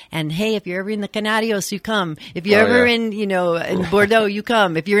world. And hey, if you're ever in the Canarios, you come. If you're ever in Bordeaux, you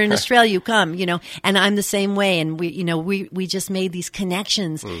come. If you're in Australia, you come, and I'm the same way. And we just made these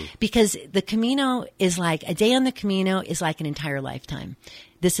connections because the Camino is like a day on the Camino is like an entire lifetime.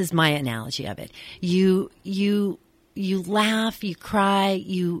 This is my analogy of it. You laugh, you cry,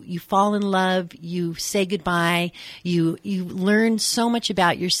 you fall in love, you say goodbye, you learn so much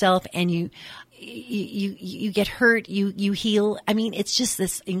about yourself, and you get hurt, you heal. I mean, it's just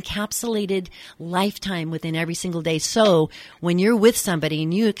this encapsulated lifetime within every single day. So when you're with somebody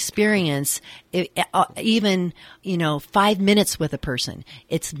and you experience even 5 minutes with a person,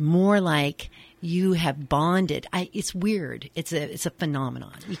 it's more like you have bonded. It's weird. It's a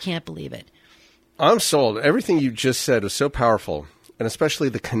phenomenon. You can't believe it. I'm sold. Everything you just said was so powerful, and especially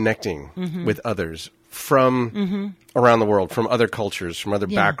the connecting with others from around the world, from other cultures, from other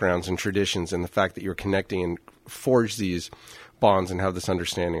backgrounds and traditions, and the fact that you're connecting and forge these bonds and have this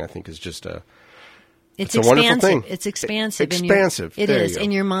understanding, I think, is just It's a wonderful expansive. thing. It's expansive. Expansive. It There is you go.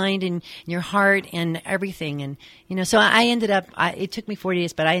 in your mind and your heart and everything. And so I ended up. It took me 40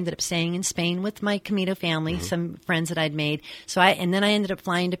 days, but I ended up staying in Spain with my Camino family, some friends that I'd made. And then I ended up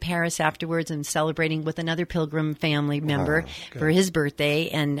flying to Paris afterwards and celebrating with another pilgrim family member for his birthday,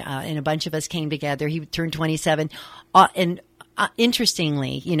 and a bunch of us came together. He turned 27,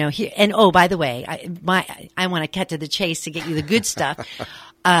 interestingly, by the way, I want to cut to the chase to get you the good stuff.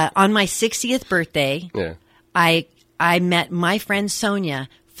 On my 60th birthday, I met my friend Sonia,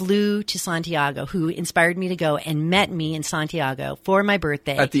 flew to Santiago, who inspired me to go and met me in Santiago for my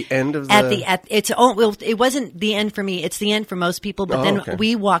birthday. At the end of it wasn't the end for me. It's the end for most people. But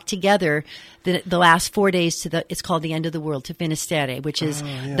we walked together the last 4 days it's called the end of the world, to Finisterre, which is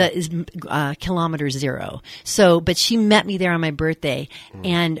kilometer zero. So, but she met me there on my birthday,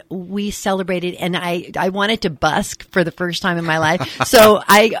 and we celebrated. And I wanted to busk for the first time in my life, so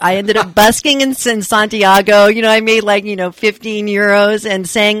I ended up busking in Santiago. I made 15 euros and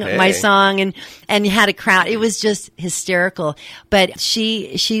sang my song and had a crowd. It was just hysterical. But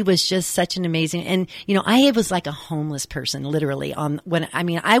she was just such an amazing. And I was like a homeless person, literally.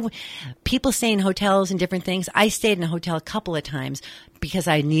 People stay in hotels and different things. I stayed in a hotel a couple of times because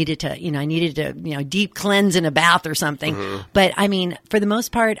I needed to deep cleanse in a bath or something. But for the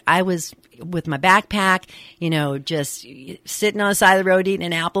most part, I was with my backpack, just sitting on the side of the road eating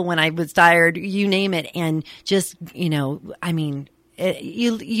an apple when I was tired, you name it. And just, you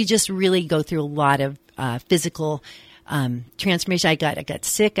just really go through a lot of physical transformation. I got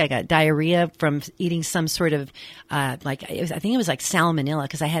sick. I got diarrhea from eating some sort of I think it was like salmonella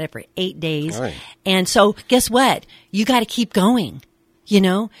because I had it for 8 days. Right. And so guess what? You got to keep going.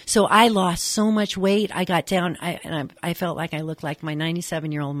 So I lost so much weight. I got down, I felt like I looked like my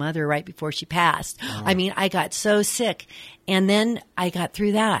 97-year-old mother right before she passed. Oh. I mean, I got so sick. And then I got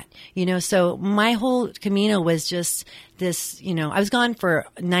through that, so my whole Camino was just this, I was gone for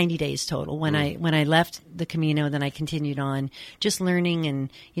 90 days total. When I left the Camino, then I continued on just learning and,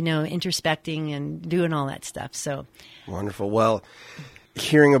 introspecting and doing all that stuff. So wonderful. Well,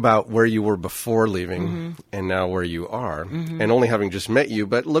 hearing about where you were before leaving and now where you are, and only having just met you,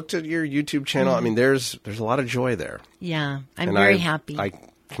 but looked at your YouTube channel, I mean, there's a lot of joy there. Yeah, I'm very happy. I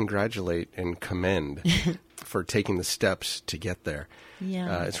congratulate and commend for taking the steps to get there.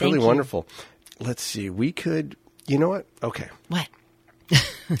 Yeah, it's really wonderful. Let's see. We could, you know what? Okay. What?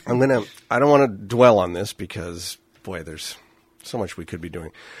 I don't want to dwell on this because, boy, there's so much we could be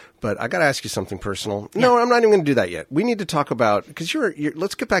doing. But I got to ask you something personal. Yeah. No, I'm not even going to do that yet. We need to talk about, because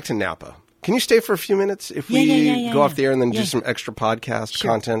let's get back to Napa. Can you stay for a few minutes if we go off the air and then do some extra podcast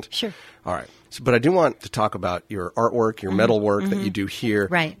content? Sure. All right. So, but I do want to talk about your artwork, your metal work that you do here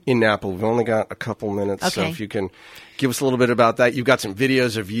in Napa. We've only got a couple minutes, so if you can give us a little bit about that. You've got some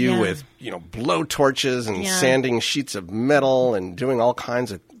videos of you with, blow torches and sanding sheets of metal and doing all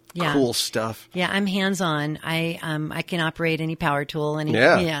kinds of cool stuff. Yeah, I'm hands-on. I can operate any power tool.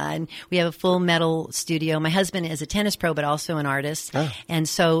 And we have a full metal studio. My husband is a tennis pro, but also an artist. Oh. And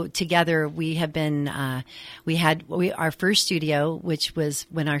so together we have been, our first studio, which was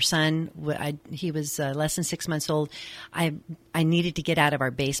when our son, he was less than 6 months old. I needed to get out of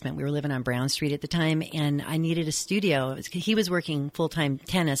our basement. We were living on Brown Street at the time, and I needed a studio. He was working full-time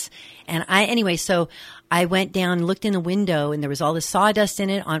tennis. And so I went down, looked in the window, and there was all this sawdust in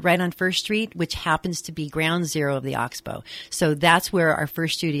it right on First Street, which happens to be ground zero of the Oxbow. So that's where our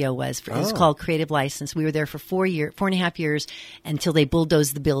first studio was. It was called Creative License. We were there for 4.5 years until they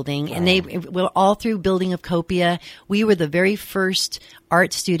bulldozed the building. And they were all through building of Copia. We were the very first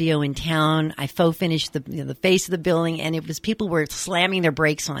art studio in town. I faux finished the face of the building, and it was people were slamming their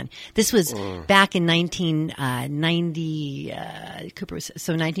brakes on. This was back in 1990,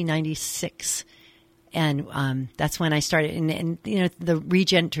 1996. And that's when I started, and the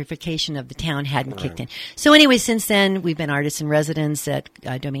regentrification of the town hadn't kicked in. So anyway, since then, we've been artists in residence at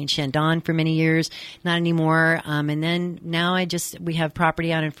Domaine Chandon for many years, not anymore. And then now we have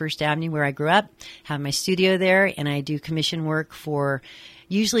property out on First Avenue where I grew up, have my studio there, and I do commission work for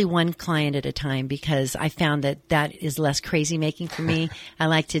usually one client at a time because I found that is less crazy making for me. I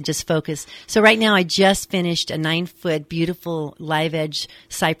like to just focus. So right now I just finished a 9-foot beautiful live edge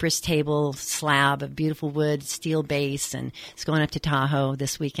cypress table slab of beautiful wood, steel base, and it's going up to Tahoe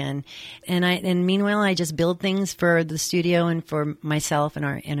this weekend. And meanwhile I just build things for the studio and for myself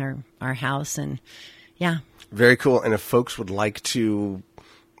and our house, and yeah. Very cool. And if folks would like to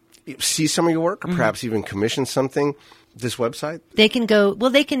see some of your work or perhaps even commission something, this website? They can go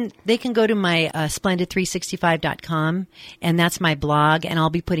to my splendid365.com, and that's my blog, and I'll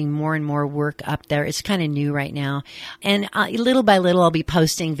be putting more and more work up there. It's kind of new right now. And little by little, I'll be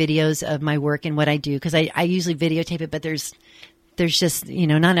posting videos of my work and what I do, because I usually videotape it, but there's just,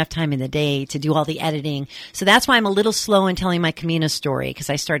 not enough time in the day to do all the editing. So that's why I'm a little slow in telling my Camino story, because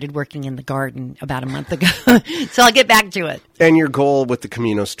I started working in the garden about a month ago. So I'll get back to it. And your goal with the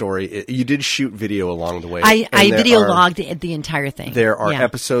Camino story, you did shoot video along the way. I video logged the entire thing. There are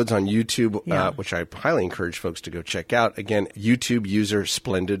episodes on YouTube, which I highly encourage folks to go check out. Again, YouTube user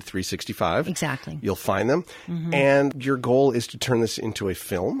Splendid365. Exactly. You'll find them. Mm-hmm. And your goal is to turn this into a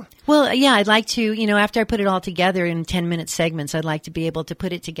film? Well, yeah, I'd like to, after I put it all together in 10-minute segments, I'd like to be able to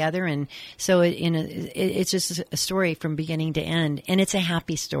put it together. And so it's just a story from beginning to end. And it's a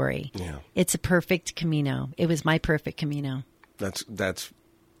happy story. Yeah. It's a perfect Camino. It was my perfect Camino. That's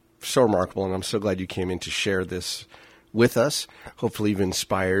so remarkable, and I'm so glad you came in to share this with us. Hopefully you've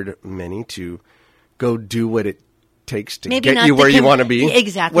inspired many to go do what it takes to get you where you want to be.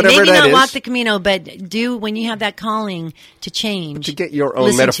 Exactly. Whatever maybe not walk the Camino, but do when you have that calling to change. But to get your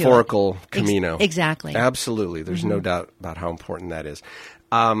own metaphorical Camino. Exactly. Absolutely. There's no doubt about how important that is.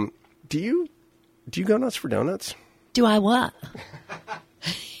 Do you go nuts for donuts? Do I what?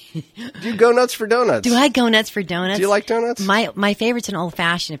 Do you go nuts for donuts? Do I go nuts for donuts? Do you like donuts? My favorite's an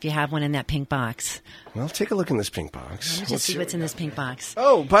old-fashioned if you have one in that pink box. Well, take a look in this pink box. Let me just see what's in this pink box.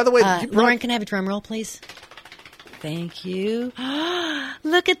 Oh, by the way... Lauren, can I have a drum roll, please? Thank you.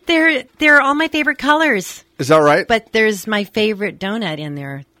 Look at they're all my favorite colors. Is that right? But there's my favorite donut in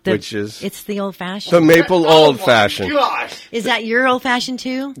there. Which is? It's the old fashioned. The maple old fashioned. Gosh. Is that your old fashioned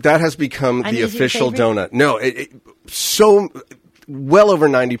too? That has become And the is it your official favorite? donut. No, so well over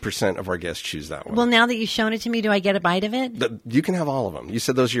 90% of our guests choose that one. Well, now that you've shown it to me, do I get a bite of it? You can have all of them. You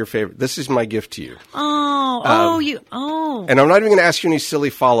said those are your favorite. This is my gift to you. Oh. And I'm not even going to ask you any silly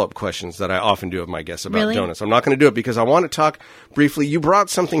follow-up questions that I often do of my guests about Really? donuts. I'm not going to do it because I want to talk briefly. You brought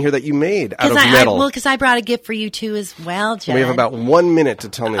something here that you made out of metal. Because I brought a gift for you too as well, Judd. We have about 1 minute to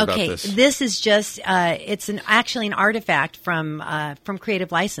tell me about Okay, this. this is just it's actually an artifact from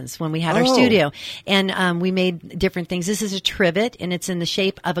Creative License when we had our Oh. studio, and we made different things. This is a trivet, and it's in the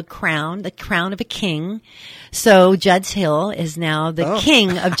shape of a crown, the crown of a king. So Judd's Hill is now the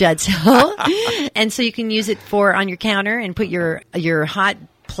king of Judd's Hill, and so you can use it on your counter and put your hot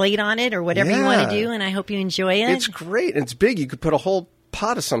plate on it or whatever you want to Yeah. do. And I hope you enjoy it. It's great. It's big. You could put a whole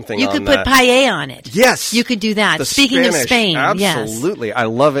pot of something You on could that. put paella on it. Yes. You could do that. The Speaking Spanish, of Spain, absolutely. I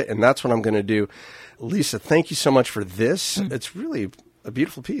love it, and that's what I'm going to do. Lisa, thank you so much for this. It's really a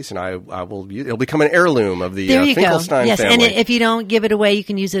beautiful piece, and I will. It'll become an heirloom of the There you go. Finkelstein Yes, family. and if you don't give it away, you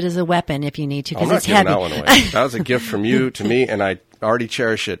can use it as a weapon if you need to I'm because not it's giving heavy. that one away. That was a gift from you to me, and I already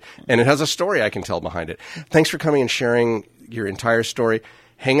cherish it. And it has a story I can tell behind it. Thanks for coming and sharing your entire story.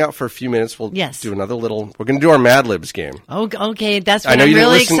 Hang out for a few minutes. We'll Yes. do another little. We're going to do our Mad Libs game. Oh, okay, that's what I know I'm you didn't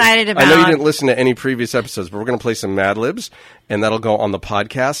really listen, excited about. I know you didn't listen to any previous episodes, but we're going to play some Mad Libs, and that'll go on the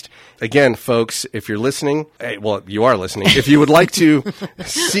podcast. Again, folks, if you're listening, well, you are listening. If you would like to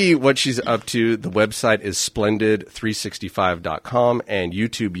see what she's up to, the website is splendid365.com and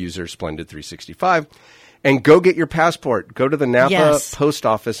YouTube user Splendid365. And go get your passport. Go to the Napa Yes. Post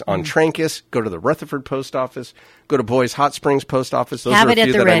Office on Trancas. Go to the Rutherford Post Office. Go to Boys Hot Springs Post Office. Those Have are a it at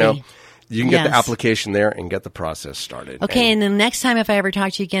few the that I know. ready. You can get the Yes. application there and get the process started. Okay, and the next time if I ever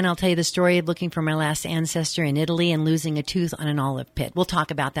talk to you again, I'll tell you the story of looking for my last ancestor in Italy and losing a tooth on an olive pit. We'll talk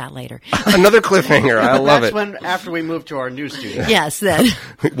about that later. Another cliffhanger. I love That's it. when after we move to our new studio. Yes, then.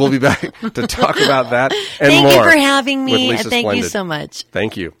 We'll be back to talk about that and Thank more. you for having with me, Lisa and thank you Splendid. so much.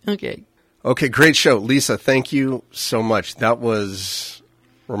 Thank you. Okay. Okay, great show. Lisa, thank you so much. That was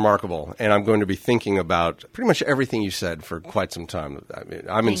remarkable. And I'm going to be thinking about pretty much everything you said for quite some time. I mean,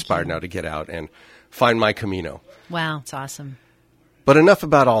 I'm inspired now to get out and find my Camino. Wow, it's awesome. But enough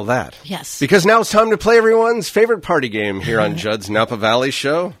about all that. Yes. Because now it's time to play everyone's favorite party game here on Judd's Napa Valley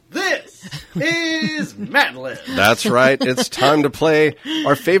Show. This is Mad Libs. That's right. It's time to play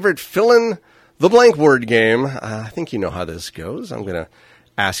our favorite fill-in-the-blank word game. I think you know how this goes. I'm going to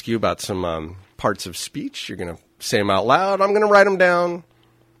ask you about some parts of speech. You're going to say them out loud. I'm going to write them down.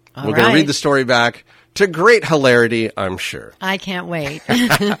 We're going to right. read the story back to great hilarity, I'm sure. I can't wait.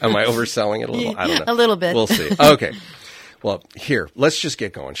 Am I overselling it a little? I don't know. A little bit. We'll see. Okay. Well, here, let's just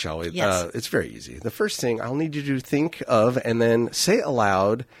get going, shall we? Yes. It's very easy. The first thing I'll need you to think of and then say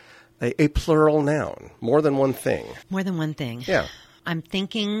aloud a plural noun, more than one thing. More than one thing. Yeah. I'm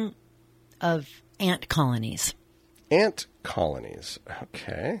thinking of ant colonies. Ant colonies.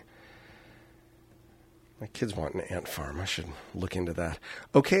 Okay. My kids want an ant farm. I should look into that.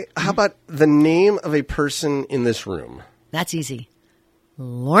 Okay. How about the name of a person in this room? That's easy.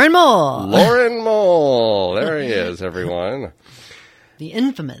 Lauren Mole. Lauren Mole. There he is, everyone. The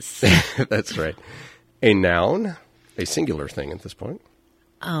infamous. That's right. A noun, a singular thing at this point.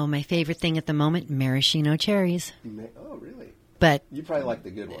 Oh, my favorite thing at the moment, maraschino cherries. Oh, really? But You probably like the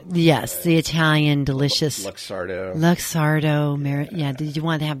good one. yes, the Italian delicious Luxardo. Luxardo. Yeah, did you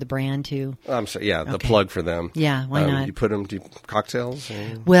want to have the brand too? I'm sorry. Yeah, the Okay. plug for them. Yeah, why not? You put them, do cocktails?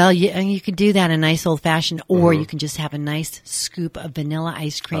 Well, you could do that a nice old fashioned, or you can just have a nice scoop of vanilla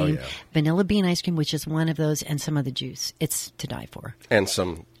ice cream, yeah. vanilla bean ice cream, which is one of those, and some of the juice. It's to die for. And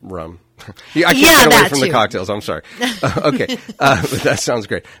some rum. Yeah, I can't Yeah, get away that from the too. cocktails. I'm sorry. Okay. That sounds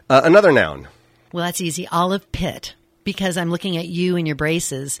great. Another noun. Well, that's easy. Olive Pit. Because I'm looking at you and your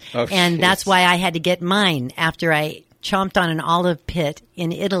braces. Oh, and jeez. that's why I had to get mine after I chomped on an olive pit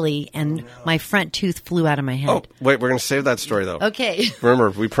in Italy and my front tooth flew out of my head. Oh, wait, we're going to save that story, though. Okay. Remember,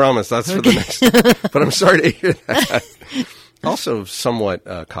 we promised that's for the next. But I'm sorry to hear that. Also, somewhat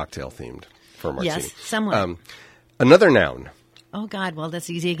cocktail-themed for Martini. Yes, somewhat. Another noun. Oh, God. Well, that's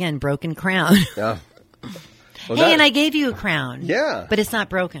easy again. Broken crown. Yeah. Well, Hey, that- and I gave you a crown. Yeah. But it's not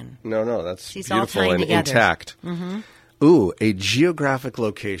broken. No, that's These all beautiful tying and together. intact. Mm-hmm. Ooh, a geographic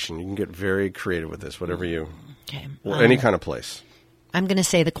location. You can get very creative with this, whatever you, Okay. well, any kind of place. I'm going to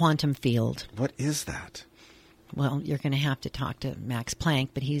say the quantum field. What is that? Well, you're going to have to talk to Max Planck,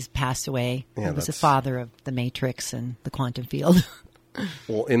 but he's passed away. Yeah, he was the that's- father of the Matrix and the quantum field.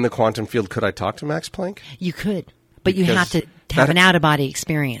 Well, in the quantum field, could I talk to Max Planck? You could, But you have to have an out-of-body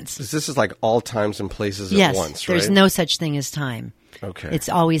experience. This is like all times and places Yes, at once, right? there's no such thing as time. Okay. It's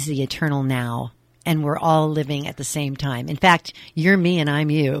always the eternal now, and we're all living at the same time. In fact, you're me and I'm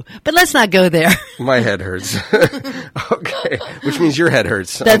you. But let's not go there. My head hurts. Okay. Which means your head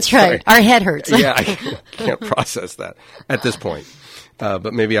hurts. That's I'm sorry. right. Our head hurts. Yeah, I can't process that at this point.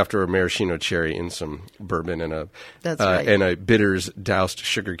 But maybe after a maraschino cherry and some bourbon and That's right. and a bitters doused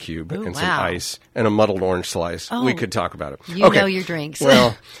sugar cube Ooh, and some wow. ice and a muddled orange slice, we Oh, could talk about it. you know your drinks.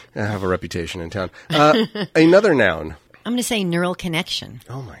 Well, I have a reputation in town. Another noun. I'm going to say neural connection.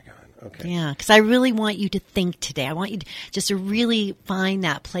 Oh my God. Okay. Yeah, because I really want you to think today. I want you just to really find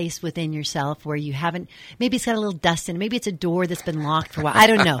that place within yourself where you haven't, maybe it's got a little dust in it. Maybe it's a door that's been locked for a while. I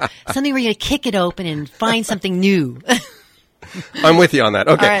don't know. Something where you're going to kick it open and find something new. I'm with you on that.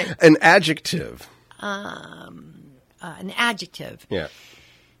 Okay. All right. An adjective. An adjective. Yeah.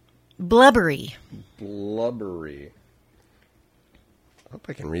 Blubbery. Blubbery. I hope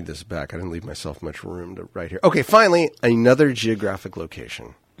I can read this back. I didn't leave myself much room to write here. Okay, finally, another geographic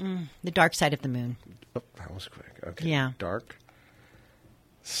location. The dark side of the moon. Oh, that was quick. Okay. Yeah. Dark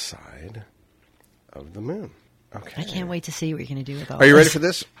side of the moon. Okay. I can't wait to see what you're going to do with all Are you this. ready for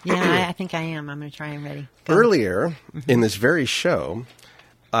this? Yeah, I think I am. I'm going to try and ready. Go. Earlier in this very show,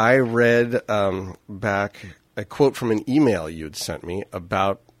 I read back a quote from an email you had sent me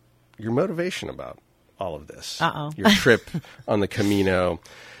about your motivation about all of this. Uh-oh. Your trip on the Camino,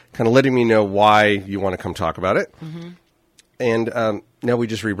 kind of letting me know why you want to come talk about it. Mm-hmm. And now we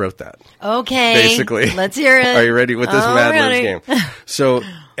just rewrote that. Okay. Basically. Let's hear it. Are you ready with this Mad Libs game? So,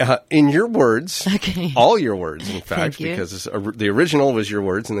 in your words, Okay. all your words, in fact, Thank you. because the original was your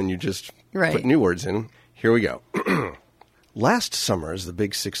words, and then you just Right. put new words in. Here we go. Last summer, as the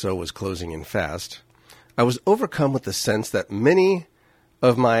Big 6-0 was closing in fast, I was overcome with the sense that many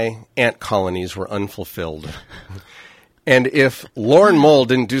of my ant colonies were unfulfilled. And if Lauren Mole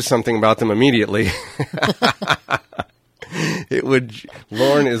didn't do something about them immediately, it would.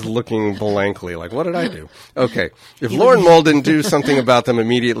 Lauren is looking blankly like, what did I do? Okay. If Lauren Mole didn't do something about them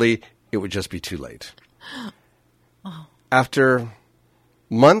immediately, it would just be too late. After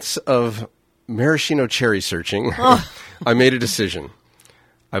months of maraschino cherry searching, I made a decision.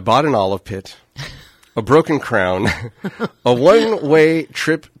 I bought an olive pit, a broken crown, a one-way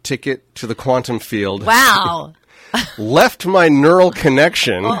trip ticket to the quantum field. Wow. Left my neural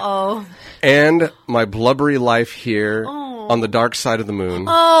connection Uh-oh. and my blubbery life here on the dark side of the moon,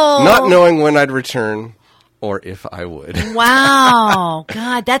 Oh. not knowing when I'd return or if I would. Wow.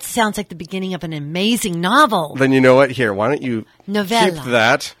 God, that sounds like the beginning of an amazing novel. Then you know what? Here, why don't you Novella. keep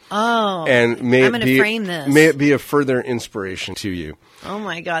that? Oh. And may I'm it gonna be frame this. May it be a further inspiration to you. Oh,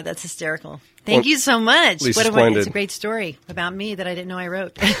 my God. That's hysterical. Thank Well, you so much. Lisa, It's splendid. a great story about me that I didn't know I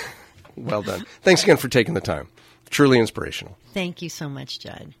wrote. Well done. Thanks again for taking the time. Truly inspirational. Thank you so much,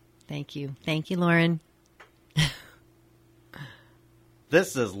 Judd. Thank you. Thank you, Lauren.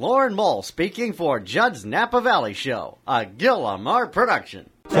 This is Lauren Mole speaking for Judd's Napa Valley Show, a Gil Lamar production.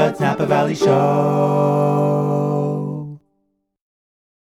 Judd's Napa Valley Show.